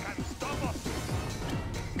 Nothing can stop us!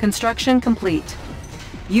 Construction complete.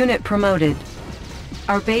 Unit promoted.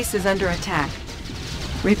 Our base is under attack.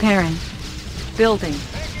 Repairing. Building.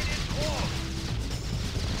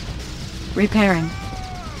 Repairing.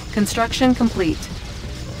 Construction complete.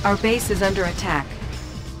 Our base is under attack.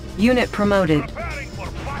 Unit promoted. Preparing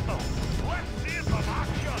for battle! Let's see some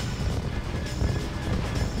action!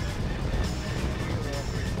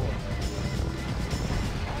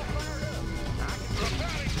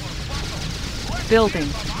 Preparing for battle! Building.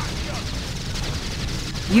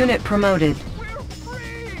 Unit promoted. We're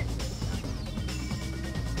free!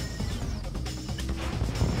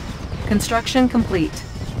 Construction complete.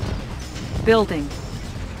 Building.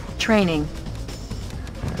 Training.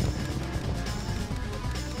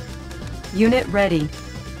 Unit ready.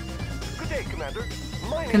 Good day, Commander.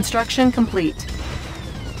 My name Construction complete.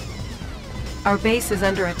 Our base is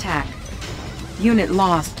under attack. Unit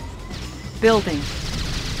lost. Building.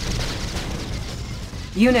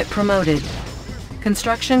 Unit promoted.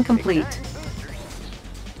 Construction complete.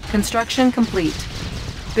 Construction complete.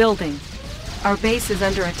 Building. Our base is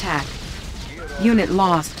under attack. Unit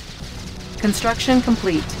lost. Construction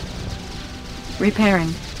complete.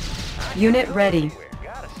 Repairing. Unit ready.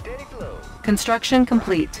 Got a steady flow. Construction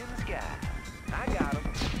complete. In the sky. I got 'em.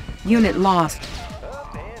 Unit lost.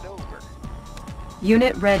 Up and over.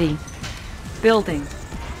 Unit ready. Building.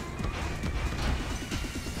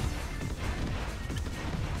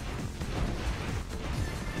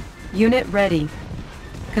 Unit ready.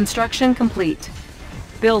 Construction complete.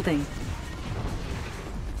 Building.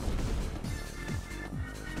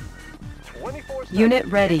 24/7. Unit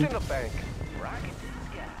ready. In the bank. Rocket to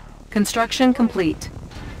the sky. Construction complete.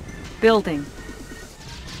 Building.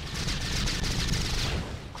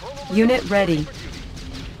 Unit ready.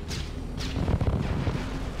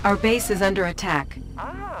 Our base is under attack.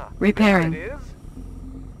 Ah, Repairing. there it is.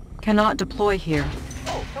 Cannot deploy here.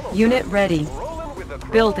 Oh, hello, Unit sir. ready. Rolling with a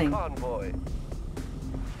Chrono Building. convoy.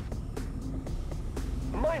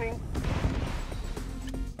 Mining.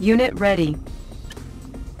 Unit ready.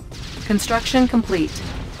 Construction complete.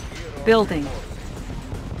 Building.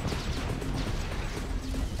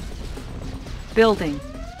 Building.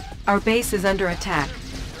 Our base is under attack.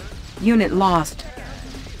 Unit lost.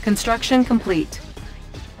 Construction complete.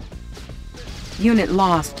 Unit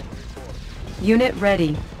lost. Unit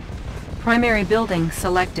ready. Primary building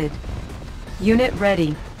selected. Unit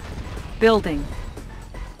ready. Building.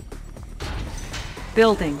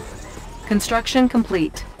 Building. Construction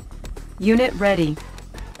complete. Unit ready.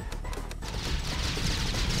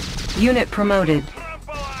 Unit promoted.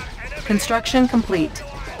 Construction complete.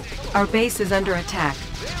 Our base is under attack.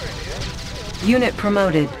 Unit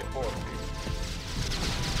promoted.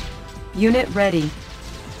 Unit ready.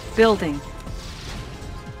 Building.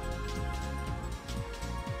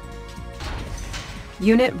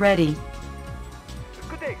 Unit ready.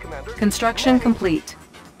 Good day, Commander. Construction complete.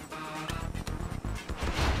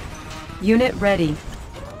 Unit ready.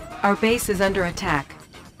 Our base is under attack.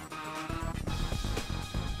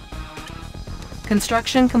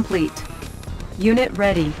 Construction complete. Unit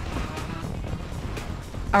ready.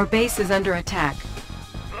 Our base is under attack.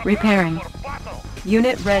 Repairing.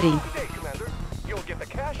 Unit ready. Good day, Commander. You'll get the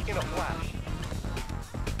cash in a flash.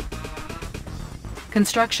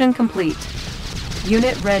 Construction complete.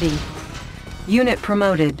 Unit ready. Unit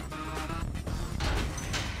promoted.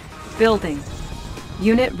 Building.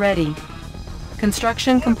 Unit ready.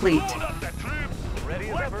 Construction complete. Ready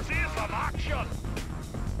as ever.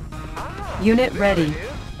 Ah, Unit there ready. it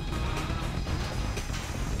is.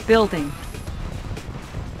 Building.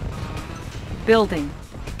 Building.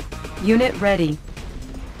 Unit ready.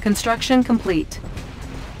 Construction complete.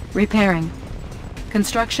 Repairing.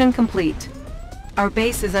 Construction complete. Our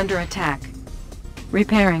base is under attack.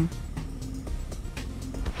 Repairing.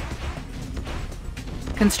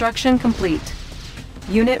 Construction complete.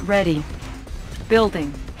 Unit ready.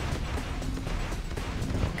 Building.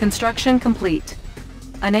 Construction complete.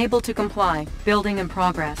 Unable to comply. Building in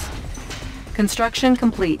progress. Construction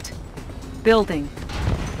complete. Building.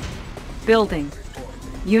 Building.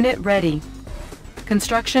 Unit ready.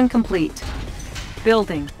 Construction complete.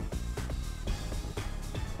 Building.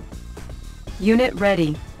 Unit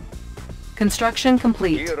ready. Construction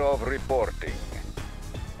complete. Year of reporting.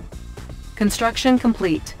 Construction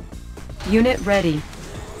complete. Unit ready.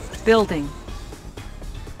 Building.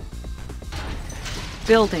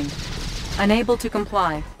 Building. Unable to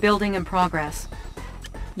comply. Building in progress.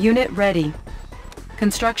 Unit ready.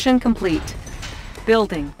 Construction complete.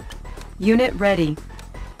 Building. Unit ready.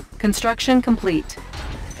 Construction complete.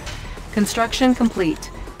 Construction complete.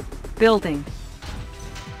 Building.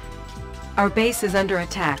 Our base is under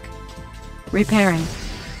attack. Repairing.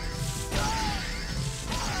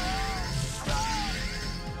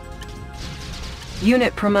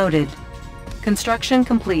 Unit promoted. Construction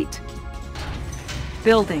complete.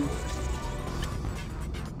 Building.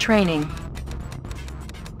 Training.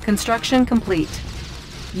 Construction complete.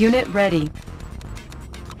 Unit ready.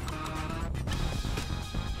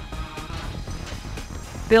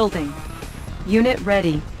 Building. Unit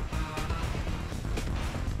ready.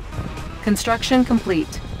 Construction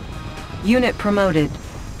complete. Unit promoted.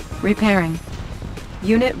 Repairing.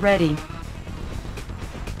 Unit ready.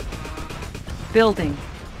 Building.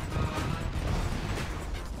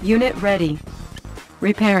 Unit ready.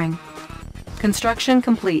 Repairing. Construction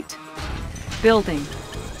complete. Building.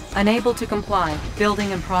 Unable to comply.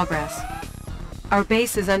 Building in progress. Our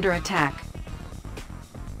base is under attack.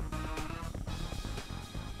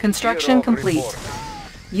 Construction Year of complete. reporting.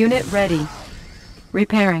 Unit ready.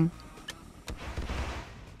 Repairing.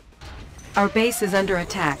 Our base is under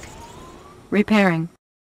attack. Repairing.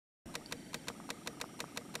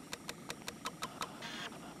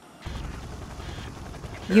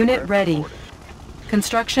 Unit ready.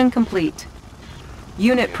 Construction complete.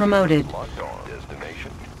 Unit promoted. Locked on.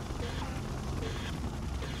 Destination.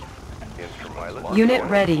 Instrument pilot Unit locked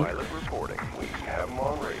on. ready. Pilot reporting. We have have them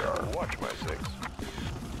on radar. Watch my six.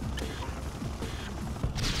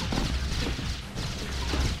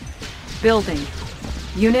 Building.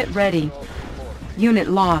 Unit ready. Unit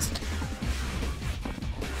lost.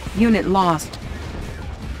 Unit lost.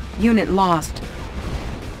 Unit lost.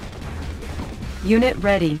 Unit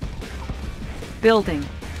ready. Building.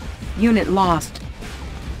 Unit lost.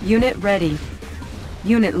 Unit ready.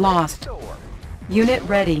 Unit lost. Unit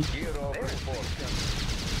ready.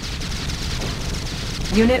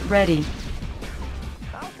 Unit ready.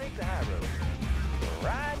 I'll take the high road.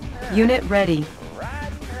 Riding high. Unit ready.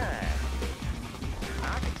 Riding high.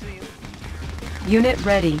 I can see him. Unit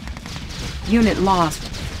ready. Unit lost.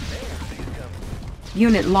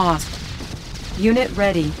 Unit lost. Unit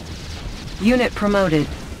ready. Unit promoted.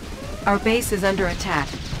 Our base is under attack.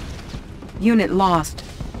 Unit lost.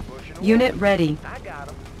 Unit ready. I got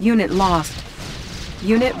him. Unit lost.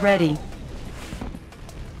 Unit ready.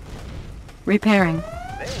 Repairing.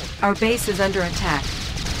 Our base is under attack.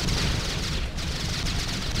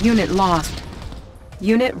 Unit lost.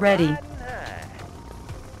 Unit ready. Riding high.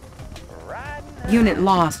 Riding high. Unit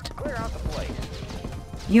lost. Clear out the place.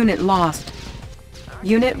 Unit lost.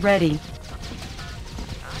 Unit ready.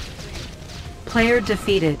 Player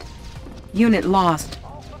defeated. Unit lost.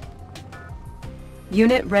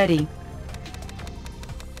 Unit ready.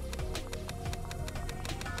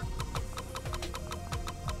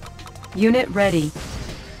 Unit ready.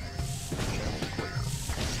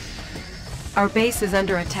 Our base is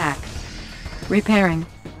under attack. Repairing.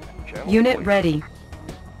 Channel Unit clear. ready.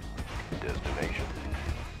 Destination.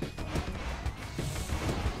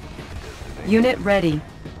 Unit ready.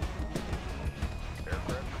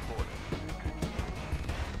 Aircraft reporting.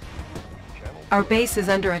 Channel Our base is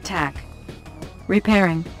under attack.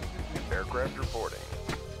 Repairing. aircraft reporting.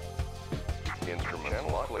 Instrument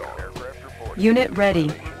channel clear. Aircraft reporting. Unit ready.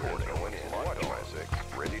 We're going in. Watch my six.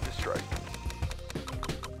 Ready to strike.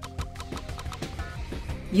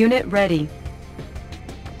 Unit ready.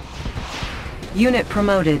 Unit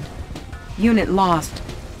promoted. Unit lost.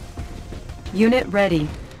 Unit ready.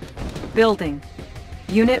 Building.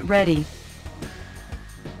 Unit ready.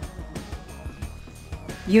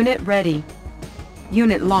 Unit ready.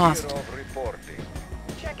 Unit lost. Reporting.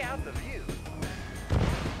 Check out the view.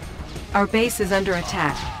 Our base is under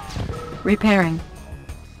attack. Repairing.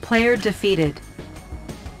 Player defeated.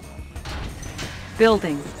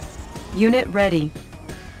 Building. Unit ready.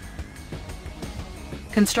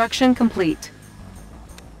 Construction complete.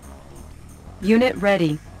 Unit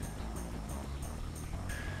ready.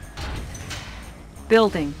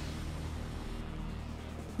 Building.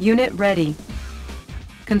 Unit ready.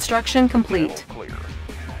 Construction complete. Channel clear.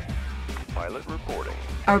 Pilot reporting.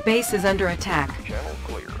 Our base is under attack. Channel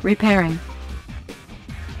clear. Repairing.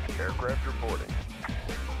 Aircraft reporting.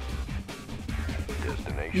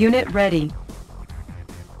 Destination. Unit ready.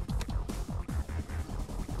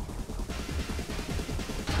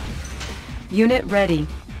 Unit ready.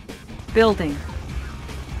 Building.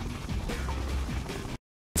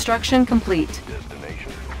 Construction complete.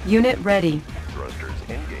 Destination. Unit ready. Thrusters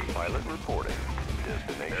engaged. Pilot reporting.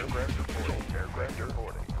 Destination. Aircraft reporting. Aircraft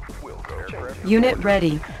reporting. Will go. Aircraft Unit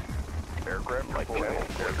ready. Aircraft reporting.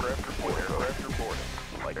 Aircraft reporting. Aircraft reporting.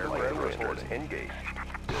 Aircraft reporting. Engaged.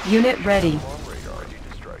 Unit ready. On radar. Ready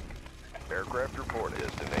to strike. Aircraft reporting.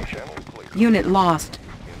 Destination. Channel clear. Unit lost.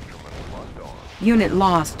 Instrument locked on. Unit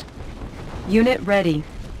lost. Unit ready.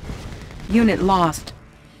 Unit lost.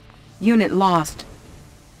 Unit lost.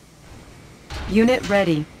 Unit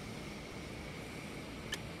ready.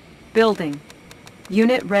 Building.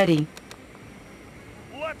 Unit ready.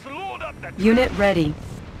 Let's load up the Unit ready.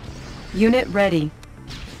 Unit ready.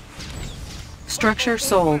 Structure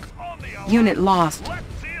sold. on the Unit lost. Let's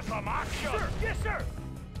see some action. Sir, yes, sir.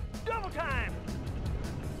 Double time.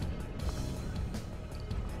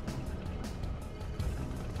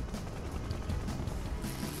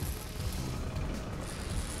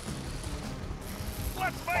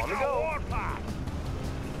 Let's make On the a go. warpath.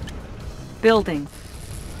 Building.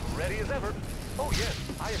 Ready as ever. Oh, yes,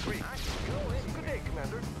 I agree. Good day,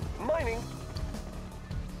 Commander. Mining.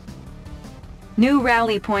 New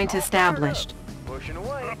rally point established. Pushing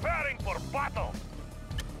away. Preparing for battle.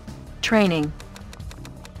 Training.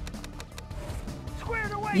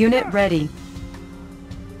 Squared away. Unit sir. ready.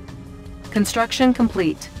 Construction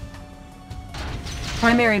complete.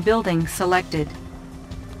 Primary building selected.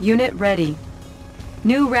 Unit ready.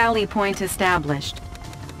 New rally point established.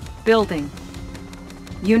 Building.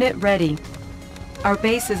 Unit ready. Our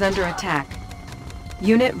base is under attack.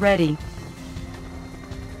 Unit ready.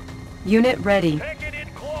 Unit ready. Taking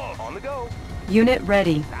it close. On the go. Unit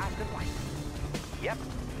ready. Fast and light. Yep.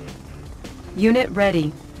 Unit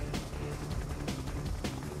ready.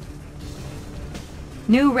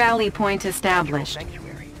 New rally point established.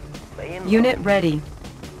 Sanctuary. Laying low. Unit ready.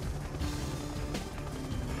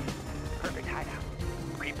 Perfect hideout.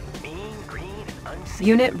 Creep mean, green, and unseen.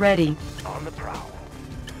 Unit ready. On the prowl.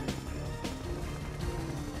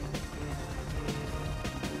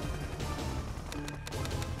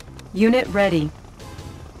 Unit ready.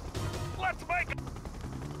 Let's make it.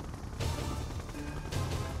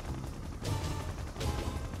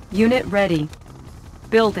 Unit ready.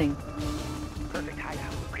 Building. Perfect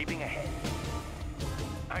hideout. Creeping ahead.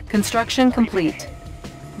 Construction complete.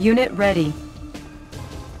 Unit ready.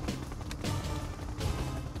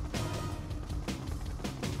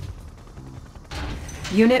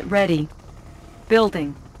 Unit ready.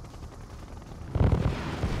 Building.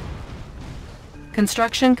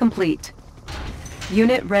 Construction complete.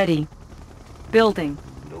 Unit ready. Building.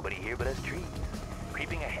 Nobody here but us trees.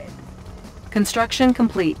 Creeping ahead. Construction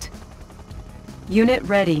complete. Unit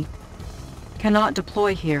ready. Cannot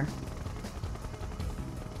deploy here.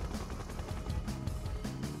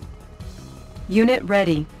 Unit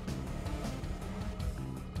ready.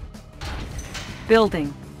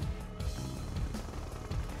 Building.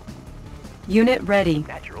 Unit ready.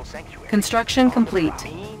 Natural sanctuary. Construction On the complete.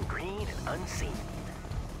 prowl. Mean, green, and unseen.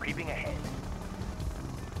 Creeping ahead.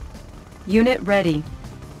 Unit ready.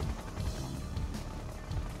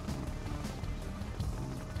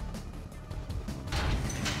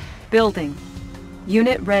 Building.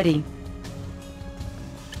 Unit ready.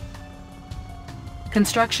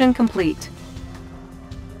 Construction complete.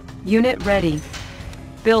 Unit ready.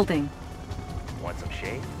 Building. Want some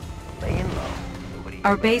shade? Laying low. Nobody here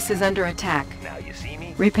Our but base is under attack. us. Now you see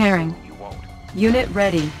me? Repairing. You won't. Unit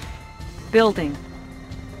ready. Building.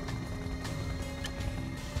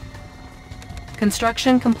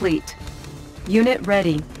 Construction complete. Unit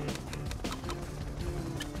ready.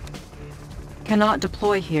 Cannot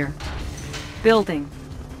deploy here. Building.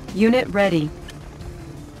 Unit ready.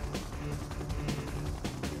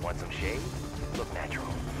 Want some shade? Look natural.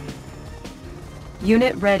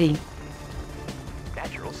 Unit ready.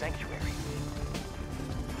 Natural sanctuary.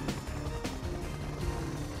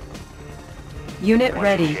 Unit Want some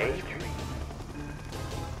ready. shade?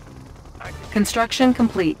 Construction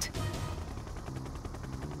complete.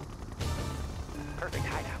 Perfect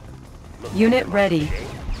hideout. Look Unit natural. ready. Shade?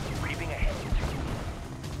 Creeping ahead.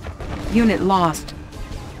 Unit lost.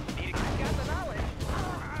 Need a-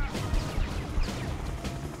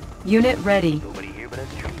 Unit ready. Nobody here but us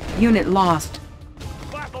trees. Unit lost.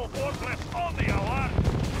 Battle fortress on the alert.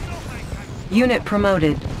 Nothing can Unit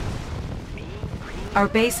promoted. Mean, green, Our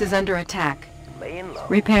base is under attack. laying low.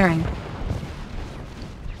 Repairing.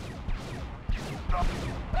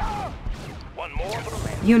 One more for the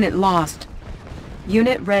man. Unit lost.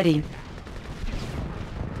 Unit ready.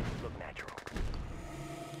 Look natural.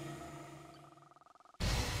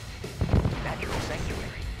 Natural sanctuary.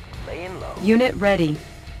 Laying low. Unit ready.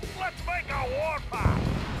 Let's make a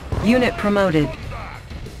warpath. Unit promoted. Let's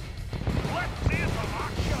see some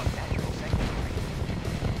action. Natural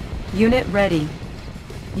sanctuary. Unit ready.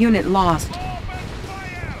 Unit lost. Open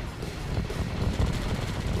fire.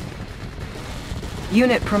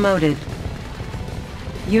 Unit promoted.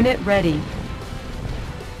 Unit ready.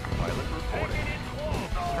 Pilot reporting. Take it in close.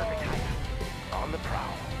 Perfect hideout. On the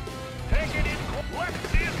prowl. Take it in close. Let's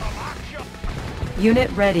see some action. Unit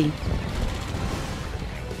ready.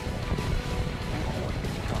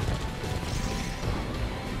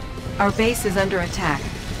 Our base is under attack.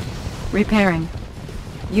 Repairing.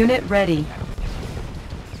 Unit ready.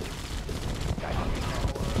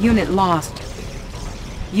 Unit lost.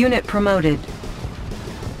 Unit promoted.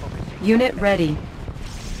 Unit ready.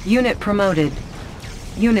 Unit promoted.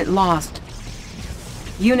 Unit lost.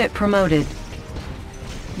 Unit promoted.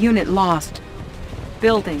 Unit lost.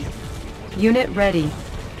 Building. Unit ready.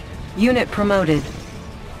 Unit promoted.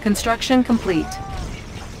 Construction complete.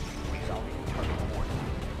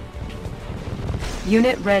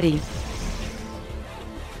 Unit ready.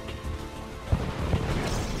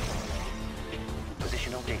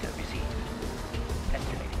 Positional data received.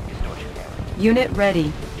 Estimating distortion error. Unit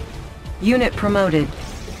ready. Unit promoted.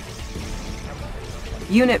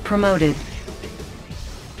 Unit promoted.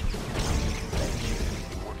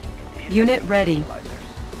 Unit ready.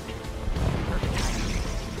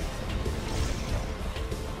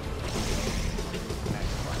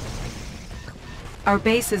 Our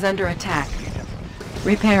base is under attack.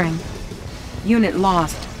 Repairing. Unit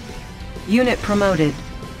lost. Unit promoted.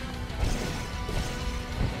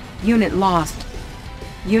 Unit lost.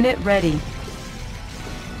 Unit ready.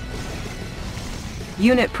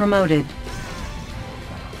 Unit promoted.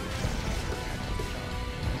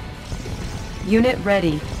 Unit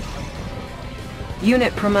ready.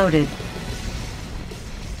 Unit promoted.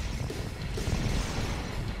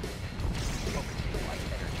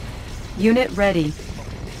 Unit ready.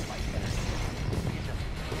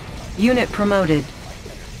 Unit promoted.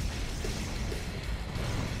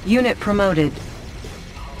 Unit promoted.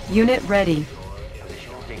 Unit ready.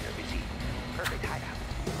 Positional data received. Perfect hideout.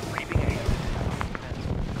 Creeping ahead.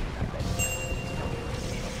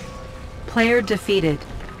 Player defeated.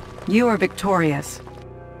 You are victorious.